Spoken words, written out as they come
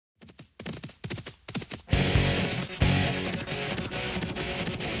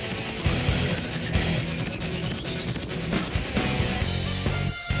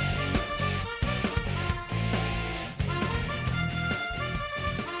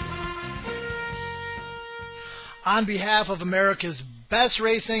On behalf of America's Best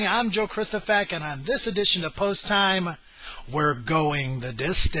Racing, I'm Joe Kristufek, and on this edition of Post Time, we're going the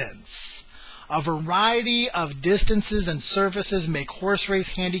distance. A variety of distances and surfaces make horse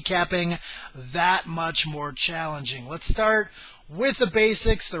race handicapping that much more challenging. Let's start with the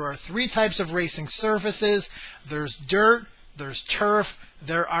basics. There are three types of racing surfaces. There's dirt, there's turf,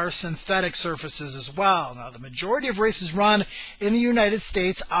 there are synthetic surfaces as well. Now, the majority of races run in the United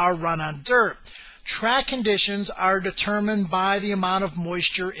States are run on dirt. Track conditions are determined by the amount of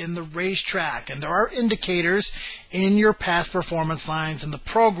moisture in the racetrack, and there are indicators in your past performance lines in the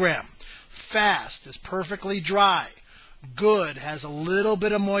program. Fast is perfectly dry. Good has a little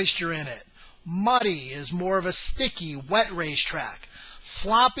bit of moisture in it. Muddy is more of a sticky, wet racetrack.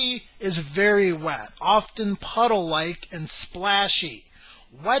 Sloppy is very wet, often puddle-like and splashy.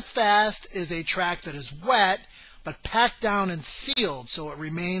 Wet fast is a track that is wet, but packed down and sealed, so it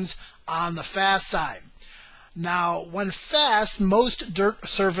remains on the fast side. Now, when fast, most dirt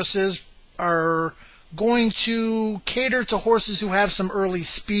surfaces are going to cater to horses who have some early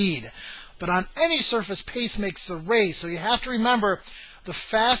speed. But on any surface, pace makes the race, so you have to remember the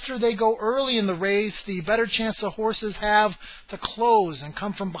faster they go early in the race, the better chance the horses have to close and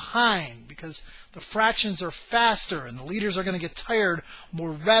come from behind, because the fractions are faster and the leaders are going to get tired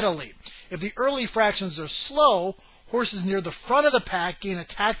more readily. If the early fractions are slow, horses near the front of the pack gain a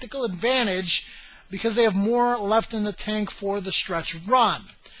tactical advantage because they have more left in the tank for the stretch run.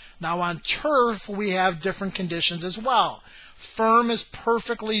 Now on turf, we have different conditions as well. Firm is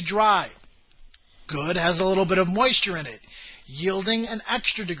perfectly dry. Good has a little bit of moisture in it, yielding an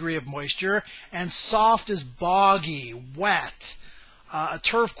extra degree of moisture, and soft is boggy, wet. A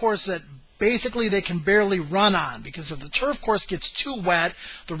turf course that basically they can barely run on, because if the turf course gets too wet,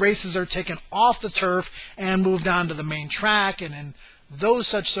 the races are taken off the turf and moved on to the main track, and in those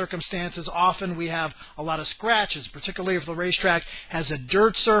such circumstances, often we have a lot of scratches, particularly if the racetrack has a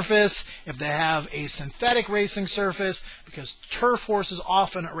dirt surface, if they have a synthetic racing surface, because turf horses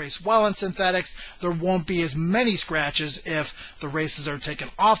often race well in synthetics, there won't be as many scratches if the races are taken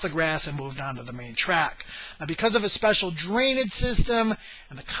off the grass and moved on to the main track. Now, because of a special drainage system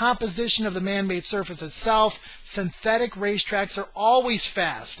and the composition of the man-made surface itself, synthetic racetracks are always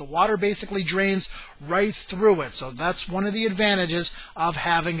fast. The water basically drains right through it, so that's one of the advantages of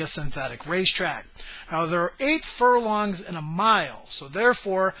having a synthetic racetrack. Now, there are 8 furlongs in a mile, so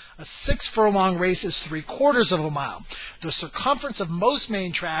therefore a 6-furlong race is 3/4 of a mile. The circumference of most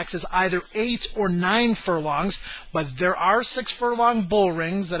main tracks is either 8 or 9 furlongs, but there are 6-furlong bull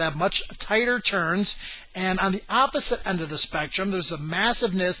rings that have much tighter turns. And on the opposite end of the spectrum, there's the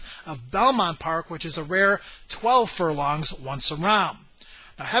massiveness of Belmont Park, which is a rare 12 furlongs once around.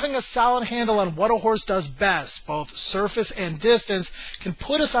 Now, having a solid handle on what a horse does best, both surface and distance, can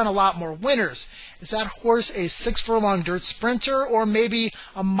put us on a lot more winners. Is that horse a 6-furlong dirt sprinter or maybe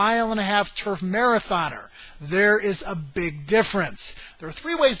a 1.5-mile turf marathoner? There is a big difference. There are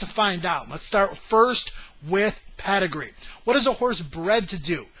 3 ways to find out. Let's start first with pedigree. What is a horse bred to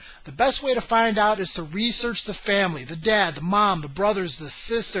do? The best way to find out is to research the family, the dad, the mom, the brothers, the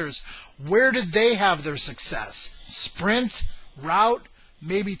sisters. Where did they have their success? Sprint, route,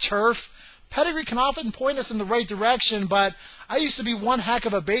 maybe turf? Pedigree can often point us in the right direction, but I used to be one heck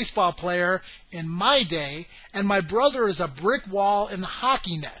of a baseball player in my day, and my brother is a brick wall in the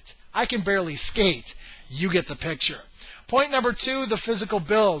hockey net. I can barely skate. You get the picture. Point number 2, the physical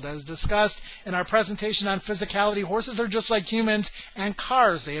build. As discussed in our presentation on physicality, horses are just like humans and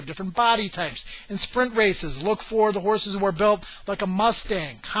cars. They have different body types. In sprint races, look for the horses who are built like a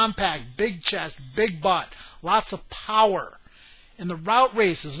Mustang, compact, big chest, big butt, lots of power. In the route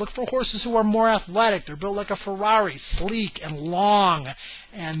races, look for horses who are more athletic. They're built like a Ferrari, sleek and long,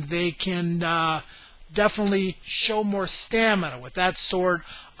 and they can definitely show more stamina with that sort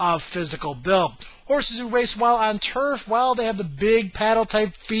of physical build. Horses who race well on turf, well, they have the big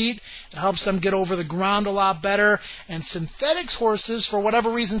paddle-type feet. It helps them get over the ground a lot better. And synthetics horses, for whatever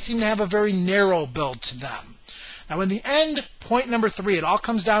reason, seem to have a very narrow build to them. Now, in the end, point number 3, it all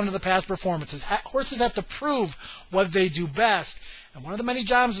comes down to the past performances. Horses have to prove what they do best. And one of the many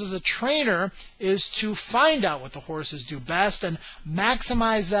jobs as a trainer is to find out what the horses do best and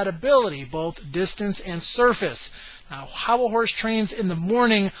maximize that ability, both distance and surface. Now, how a horse trains in the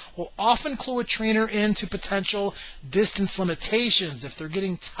morning will often clue a trainer into potential distance limitations. If they're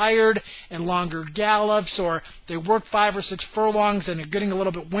getting tired in longer gallops, or they work 5 or 6 furlongs and are getting a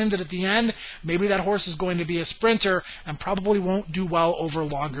little bit winded at the end, maybe that horse is going to be a sprinter and probably won't do well over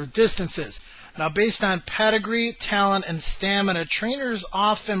longer distances. Now, based on pedigree, talent, and stamina, trainers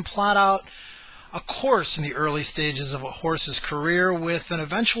often plot out a course in the early stages of a horse's career with an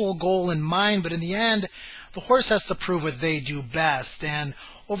eventual goal in mind, but in the end, the horse has to prove what they do best, and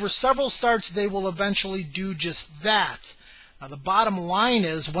over several starts they will eventually do just that. Now, the bottom line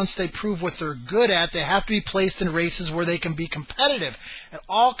is, once they prove what they're good at, they have to be placed in races where they can be competitive. It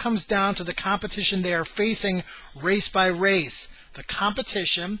all comes down to the competition they are facing race by race. The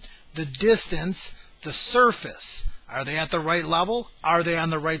competition, the distance, the surface. Are they at the right level? Are they on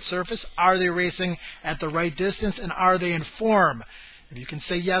the right surface? Are they racing at the right distance? And are they in form? If you can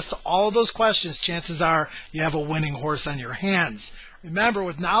say yes to all of those questions, chances are you have a winning horse on your hands. Remember,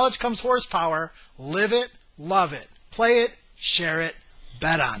 with knowledge comes horsepower. Live it, love it, play it, share it,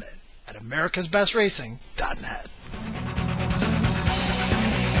 bet on it at americasbestracing.net.